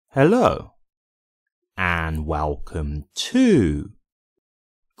Hello and welcome to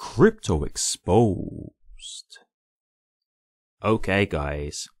Crypto Exposed. Okay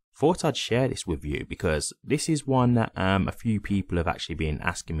guys, thought I'd share this with you because this is one that a few people have actually been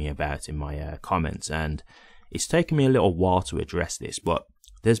asking me about in my comments, and it's taken me a little while to address this, but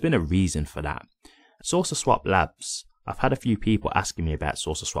there's been a reason for that. SaucerSwap Labs, I've had a few people asking me about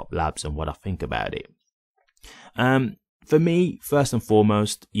SaucerSwap Labs and what I think about it. For me, first and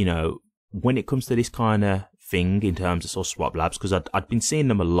foremost, you know, when it comes to this kind of thing in terms of SaucerSwap Labs, because I'd been seeing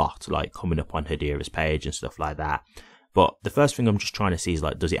them a lot, like coming up on Hedera's page and stuff like that. But the first thing I'm just trying to see is,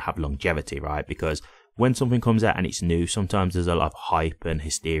 like, does it have longevity, right? Because when something comes out and it's new, sometimes there's a lot of hype and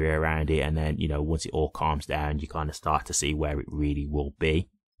hysteria around it. And then, you know, once it all calms down, you kind of start to see where it really will be.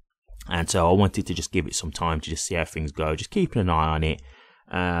 And so I wanted to just give it some time to just see how things go, just keeping an eye on it.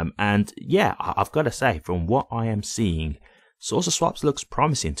 And yeah, I've got to say, from what I am seeing, SaucerSwaps looks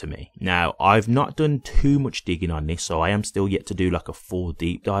promising to me. Now, I've not done too much digging on this, so I am still yet to do like a full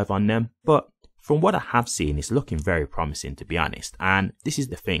deep dive on them. But from what I have seen, it's looking very promising, to be honest. And this is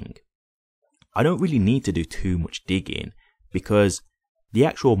the thing. I don't really need to do too much digging because the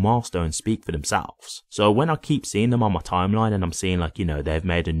actual milestones speak for themselves. So when I keep seeing them on my timeline and I'm seeing, like, you know, they've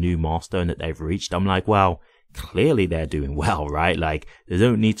made a new milestone that they've reached, I'm like, well, clearly they're doing well, right? Like, they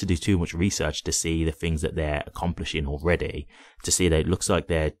don't need to do too much research to see the things that they're accomplishing already, to see that it looks like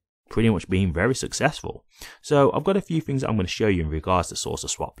they're pretty much being very successful. So I've got a few things I'm going to show you in regards to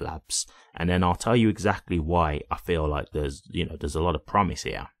SaucerSwap Labs, and then I'll tell you exactly why I feel like there's a lot of promise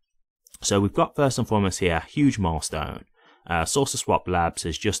here. So we've got, first and foremost here, huge milestone. SaucerSwap Labs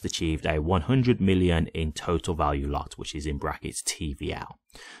has just achieved a 100 million in total value lot, which is in brackets TVL.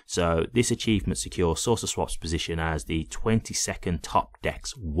 So this achievement secures SaucerSwap's position as the 22nd top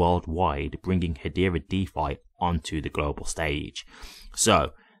DEX worldwide, bringing Hedera DeFi onto the global stage.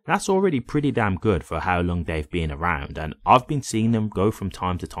 So that's already pretty damn good for how long they've been around, and I've been seeing them go from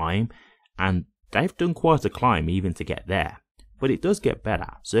time to time, and they've done quite a climb even to get there. But it does get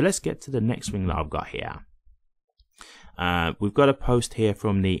better. So let's get to the next thing that I've got here. We've got a post here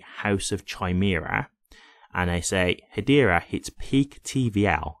from the House of Chimera, and they say Hedera hits peak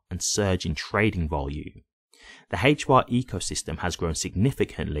TVL and surge in trading volume. The HBAR ecosystem has grown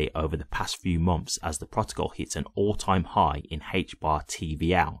significantly over the past few months as the protocol hits an all-time high in HBAR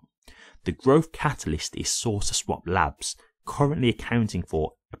TVL. The growth catalyst is SaucerSwap Labs, currently accounting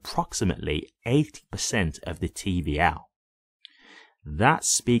for approximately 80% of the TVL. That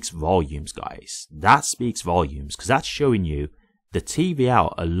speaks volumes, guys. That speaks volumes, because that's showing you the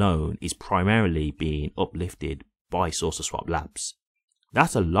TVL alone is primarily being uplifted by SaucerSwap Labs.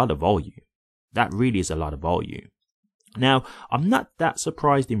 That's a lot of volume. That really is a lot of volume. Now, I'm not that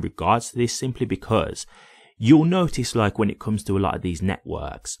surprised in regards to this, simply because you'll notice, like, when it comes to a lot of these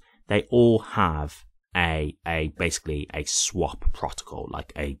networks, they all have basically a swap protocol,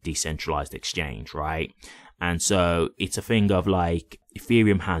 like a decentralized exchange, right? And so it's a thing of, like,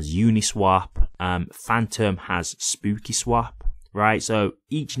 Ethereum has Uniswap, Phantom has SpookySwap, right? So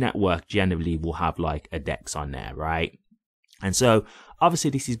each network generally will have like a DEX on there, right? And so obviously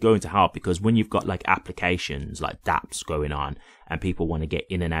this is going to help, because when you've got like applications like dApps going on and people want to get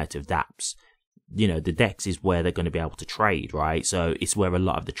in and out of dApps, you know, the DEX is where they're going to be able to trade, right? So it's where a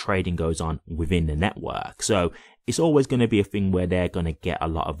lot of the trading goes on within the network. So it's always going to be a thing where they're going to get a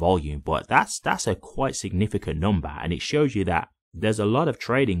lot of volume, but that's a quite significant number, and it shows you that there's a lot of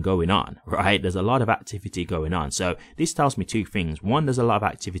trading going on, right? There's a lot of activity going on. So this tells me two things. One, there's a lot of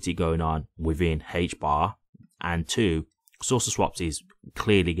activity going on within HBAR, and two, SaucerSwaps is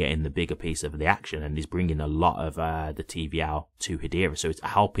clearly getting the bigger piece of the action and is bringing a lot of the TVL to Hedera. So it's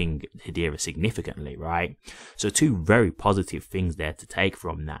helping Hedera significantly, right? So two very positive things there to take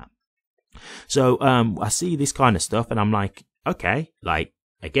from that. So I see this kind of stuff and I'm like, okay, like,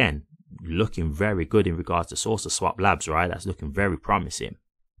 again, looking very good in regards to SaucerSwap Labs, right? That's looking very promising.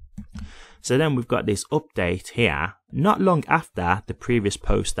 So then we've got this update here, not long after the previous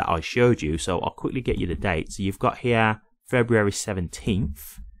post that I showed you. So I'll quickly get you the date. So you've got here February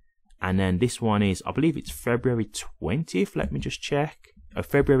 17th, and then this one is, I believe it's February 20th. Let me just check.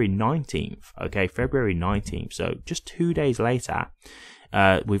 February 19th. Okay, February 19th. So just 2 days later,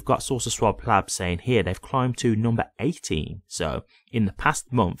 we've got SaucerSwap Labs saying here they've climbed to number 18. So in the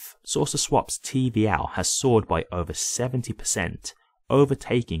past month, SaucerSwap's TVL has soared by over 70%,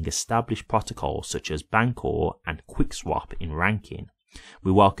 overtaking established protocols such as Bancor and QuickSwap in ranking.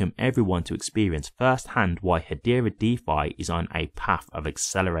 We welcome everyone to experience firsthand why Hedera DeFi is on a path of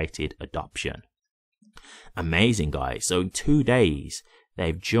accelerated adoption. Amazing, guys. So in 2 days,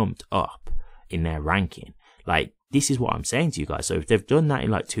 they've jumped up in their ranking. Like, this is what I'm saying to you guys. So if they've done that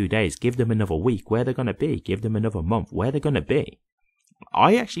in like 2 days, give them another week, where they're going to be. Give them another month, where they're going to be.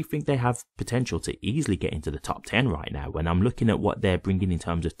 I actually think they have potential to easily get into the top 10 right now when I'm looking at what they're bringing in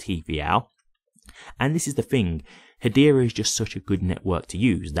terms of TVL. And this is the thing, Hedera is just such a good network to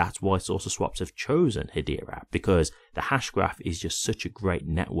use. That's why SaucerSwaps have chosen Hedera, because the hashgraph is just such a great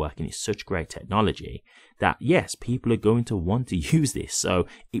network and it's such great technology that yes, people are going to want to use this. So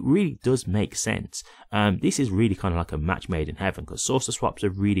it really does make sense. This is really kind of like a match made in heaven, because SaucerSwaps are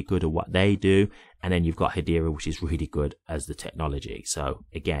really good at what they do, and then you've got Hedera, which is really good as the technology. So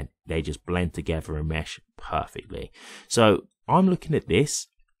again, they just blend together and mesh perfectly. So I'm looking at this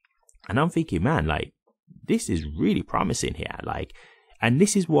and I'm thinking, man, like, this is really promising here. Like, and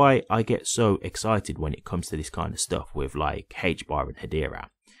this is why I get so excited when it comes to this kind of stuff with like HBAR and Hedera.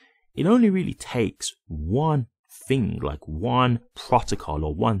 It only really takes one thing, like one protocol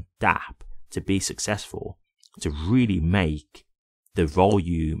or one dApp to be successful to really make the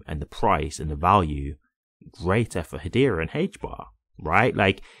volume and the price and the value greater for Hedera and HBAR, right?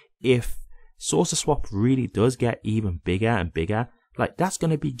 Like, if SaucerSwap really does get even bigger and bigger, like, that's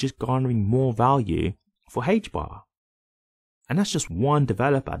going to be just garnering more value for HBAR. And that's just one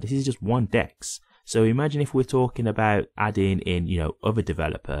developer. This is just one DEX. So imagine if we're talking about adding in, you know, other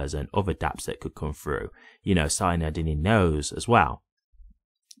developers and other dApps that could come through, you know, starting adding in those as well.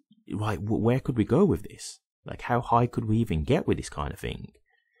 Like, where could we go with this? Like, how high could we even get with this kind of thing?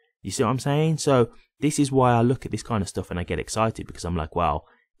 You see what I'm saying? So this is why I look at this kind of stuff and I get excited, because I'm like, well,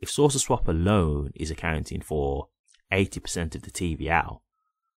 if SaucerSwap alone is accounting for 80% of the TVL,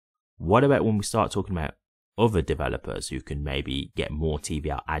 what about when we start talking about other developers who can maybe get more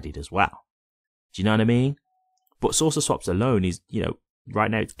TVL added as well? Do you know what I mean? But SaucerSwaps alone is, you know, right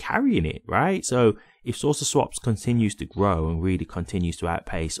now it's carrying it, right? So if SaucerSwaps continues to grow and really continues to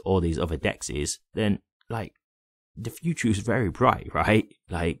outpace all these other DEXs, then like the future is very bright, right?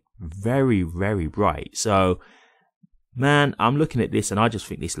 Like very, very bright. So man, I'm looking at this and I just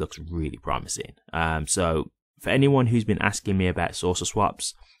think this looks really promising. So for anyone who's been asking me about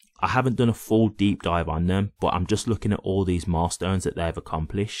SaucerSwaps, I haven't done a full deep dive on them, but I'm just looking at all these milestones that they've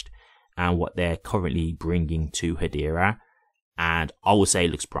accomplished and what they're currently bringing to Hedera, and I would say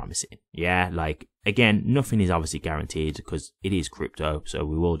it looks promising. Yeah, like, again, nothing is obviously guaranteed because it is crypto, so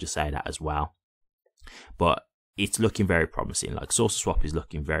we will just say that as well. But it's looking very promising. Like, SaucerSwap is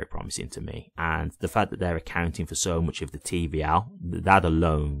looking very promising to me, and the fact that they're accounting for so much of the TVL, that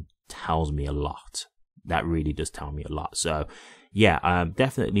alone tells me a lot. That really does tell me a lot. So yeah,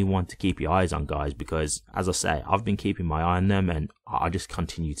 definitely want to keep your eyes on, guys, because as I say, I've been keeping my eye on them and I just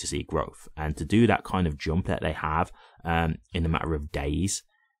continue to see growth. And to do that kind of jump that they have in a matter of days,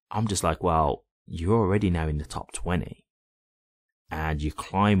 I'm just like, well, you're already now in the top 20 and you're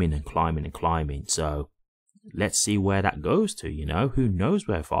climbing and climbing and climbing. So let's see where that goes to, you know, who knows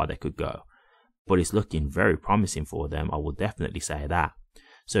where far they could go, but it's looking very promising for them. I will definitely say that.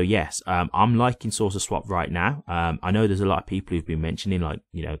 So yes, I'm liking SaucerSwap right now. I know there's a lot of people who've been mentioning, like,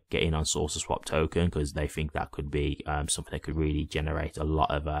 you know, getting on SaucerSwap token because they think that could be something that could really generate a lot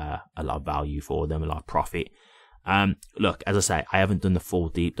of value for them, a lot of profit. Look, as I say, I haven't done the full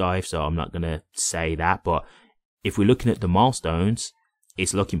deep dive, so I'm not gonna say that. But if we're looking at the milestones,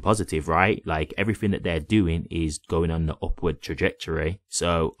 it's looking positive, right? Like, everything that they're doing is going on the upward trajectory.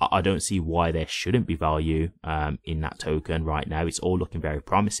 So I don't see why there shouldn't be value in that token right now. It's all looking very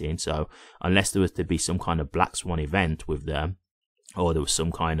promising. So unless there was to be some kind of black swan event with them, or there was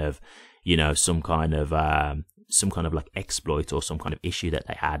some kind of, you know, some kind of like exploit or some kind of issue that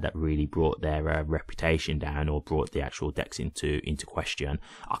they had that really brought their reputation down or brought the actual DEX into question,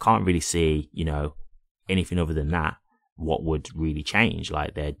 I can't really see, you know, anything other than that what would really change.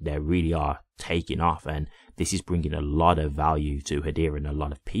 Like, they really are taking off, and this is bringing a lot of value to Hedera and a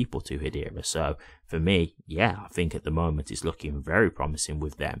lot of people to Hedera. So for me, yeah, I think at the moment it's looking very promising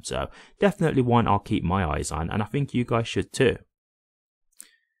with them. So definitely one I'll keep my eyes on, and I think you guys should too.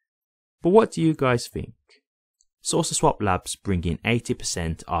 But what do you guys think? SaucerSwap Labs bringing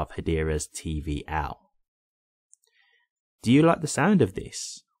 80% of Hedera's TVL. Do you like the sound of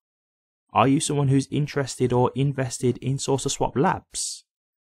this? Are you someone who's interested or invested in SaucerSwap Labs?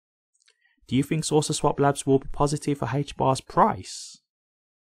 Do you think SaucerSwap Labs will be positive for HBAR's price?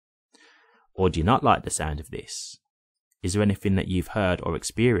 Or do you not like the sound of this? Is there anything that you've heard or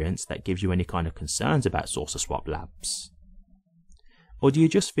experienced that gives you any kind of concerns about SaucerSwap Labs? Or do you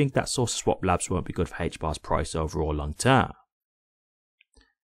just think that SaucerSwap Labs won't be good for HBAR's price overall long term?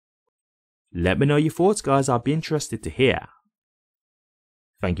 Let me know your thoughts, guys. I'll be interested to hear.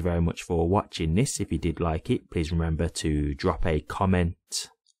 Thank you very much for watching this. If you did like it, please remember to drop a comment,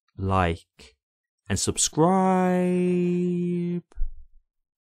 like, and subscribe.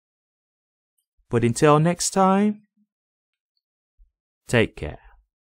 But until next time, take care.